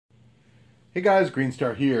Hey guys, Green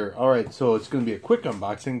Star here. Alright, so it's going to be a quick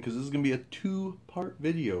unboxing because this is going to be a two-part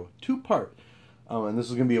video. Two-part. And this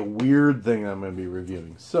is going to be a weird thing I'm going to be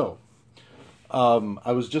reviewing. So,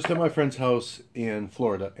 I was just at my friend's house in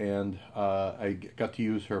Florida, and I got to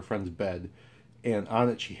use her friend's bed. And on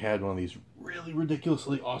it she had one of these really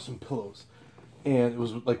ridiculously awesome pillows. And it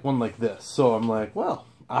was like one like this. So I'm like, well,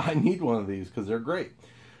 I need one of these because they're great.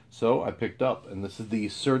 So I picked up, and this is the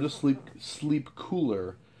Serta Sleep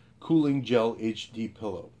Cooling Gel HD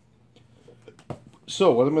Pillow.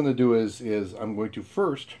 So what I'm going to do is I'm going to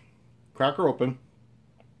first crack her open,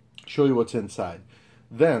 show you what's inside.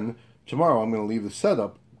 Then tomorrow I'm going to leave the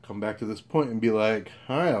setup, come back to this point and be like,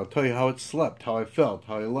 alright, I'll tell you how it slept, how I felt,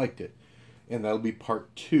 how I liked it. And that'll be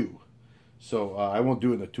part 2. So I won't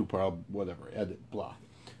do it in a 2-part, I'll whatever, edit, blah.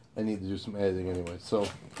 I need to do some editing anyway. So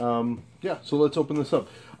yeah, so let's open this up.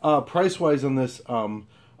 Price-wise on this,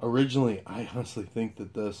 originally, I honestly think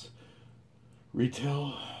that this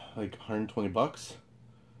retail like 120 bucks.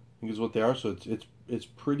 I think is what they are. So it's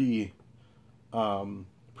pretty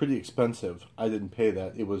pretty expensive. I didn't pay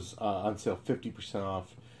that. It was on sale 50%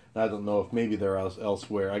 off. And I don't know if maybe they're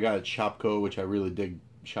elsewhere. I got it at Shopko, which I really dig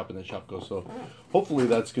shopping at Shopko. So hopefully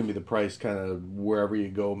that's gonna be the price kind of wherever you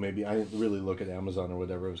go. Maybe I didn't really look at Amazon or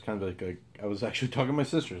whatever. It was kind of like I was actually talking to my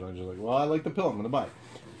sisters. And I was just like, well, I like the pillow. I'm gonna buy it.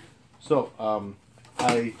 So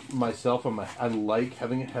I like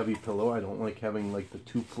having a heavy pillow. I don't like having like the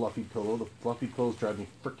too fluffy pillow. The fluffy pillows drive me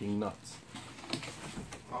freaking nuts.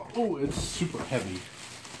 Oh, it's super heavy.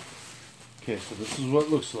 Okay, so this is what it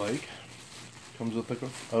looks like. Comes with like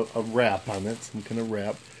a wrap on it, some kind of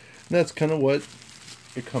wrap. And that's kind of what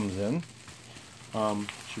it comes in.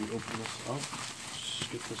 Should we open this up?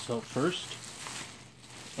 Just get this out first.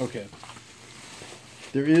 Okay.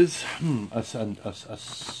 There is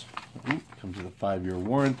comes with a 5-year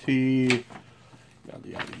warranty, yada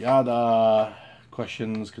yada yada.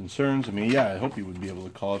 Questions, concerns. I mean, yeah, I hope you would be able to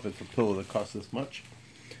call if it's a pillow that costs this much.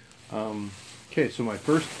 Okay, so my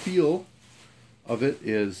first feel of it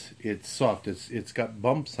is it's soft. It's got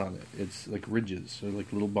bumps on it. It's like ridges, or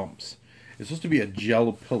like little bumps. It's supposed to be a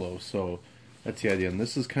gel pillow, so that's the idea. And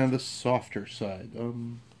this is kind of the softer side. Is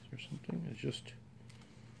there something? It's just,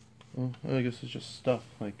 oh, I guess it's just stuff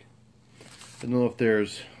like. I don't know if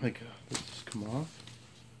there's, like, does this come off?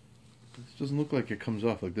 This doesn't look like it comes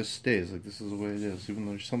off. Like, this stays. Like, this is the way it is, even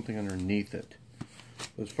though there's something underneath it.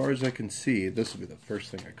 But as far as I can see, this will be the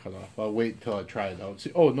first thing I cut off. I'll wait until I try it out.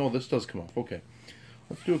 See, oh, no, this does come off. Okay.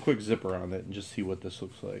 Let's do a quick zipper on it and just see what this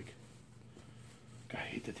looks like. God, I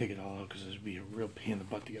hate to take it all out because this would be a real pain in the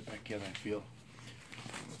butt to get back in, I feel.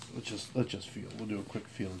 Let's just feel. We'll do a quick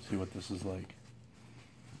feel and see what this is like.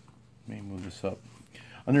 Let me move this up.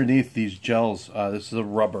 Underneath these gels, this is a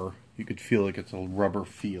rubber. You could feel like it's a rubber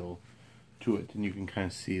feel to it, and you can kind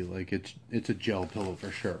of see like it's a gel pillow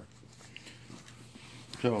for sure.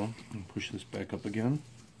 So push this back up again.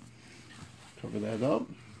 Cover that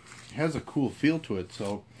up. It has a cool feel to it.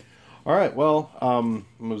 So, all right. Well, I'm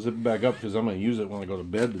gonna zip it back up because I'm gonna use it when I go to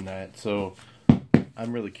bed tonight. So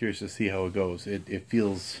I'm really curious to see how it goes. It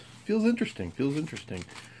feels interesting. Feels interesting.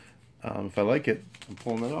 If I like it, I'm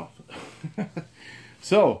pulling it off.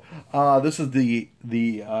 So, this is the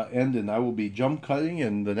end, and I will be jump cutting,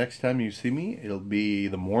 and the next time you see me, it'll be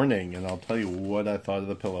the morning, and I'll tell you what I thought of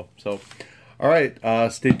the pillow. So, alright,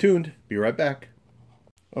 stay tuned. Be right back.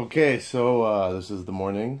 Okay, so, this is the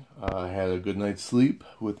morning. I had a good night's sleep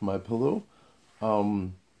with my pillow.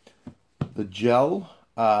 The gel,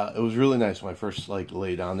 it was really nice when I first, like,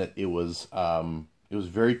 laid on it. It was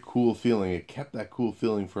very cool feeling. It kept that cool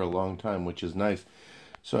feeling for a long time, which is nice.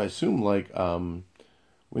 So I assume, like,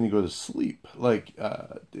 when you go to sleep, like,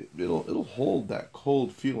 it'll hold that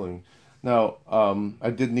cold feeling. Now, I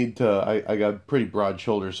did need to, I got pretty broad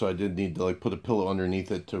shoulders, so I did need to, like, put a pillow underneath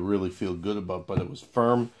it to really feel good about, but it was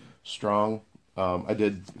firm, strong. I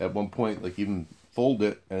did, at one point, like, even fold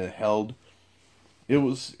it, and it held. It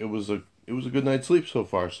was a good night's sleep so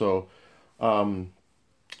far, so,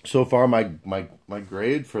 so far, my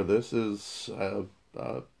grade for this is,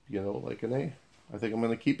 you know, like an A. I think I'm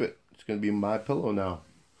going to keep it. It's going to be my pillow now.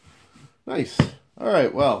 Nice. All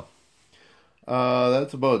right, well,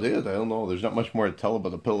 that's about it. I don't know. There's not much more to tell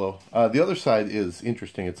about a pillow. The other side is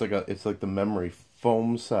interesting. It's like the memory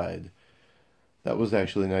foam side. That was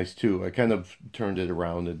actually nice too. I kind of turned it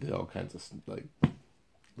around and did all kinds of, like,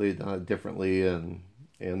 laid on it differently, and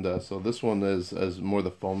so this one is more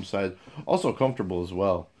the foam side. Also comfortable as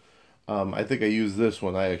well. I think I used this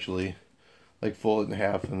one. I actually like fold it in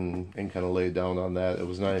half and kind of lay down on that. It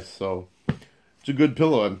was nice. So it's a good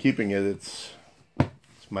pillow. I'm keeping it. It's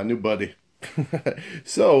my new buddy.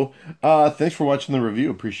 So, thanks for watching the review.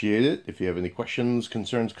 Appreciate it. If you have any questions,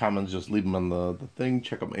 concerns, comments, just leave them on the thing.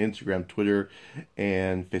 Check out my Instagram, Twitter,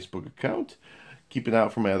 and Facebook account. Keep an eye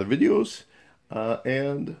out for my other videos.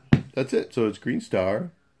 And that's it. So it's Green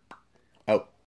Star out.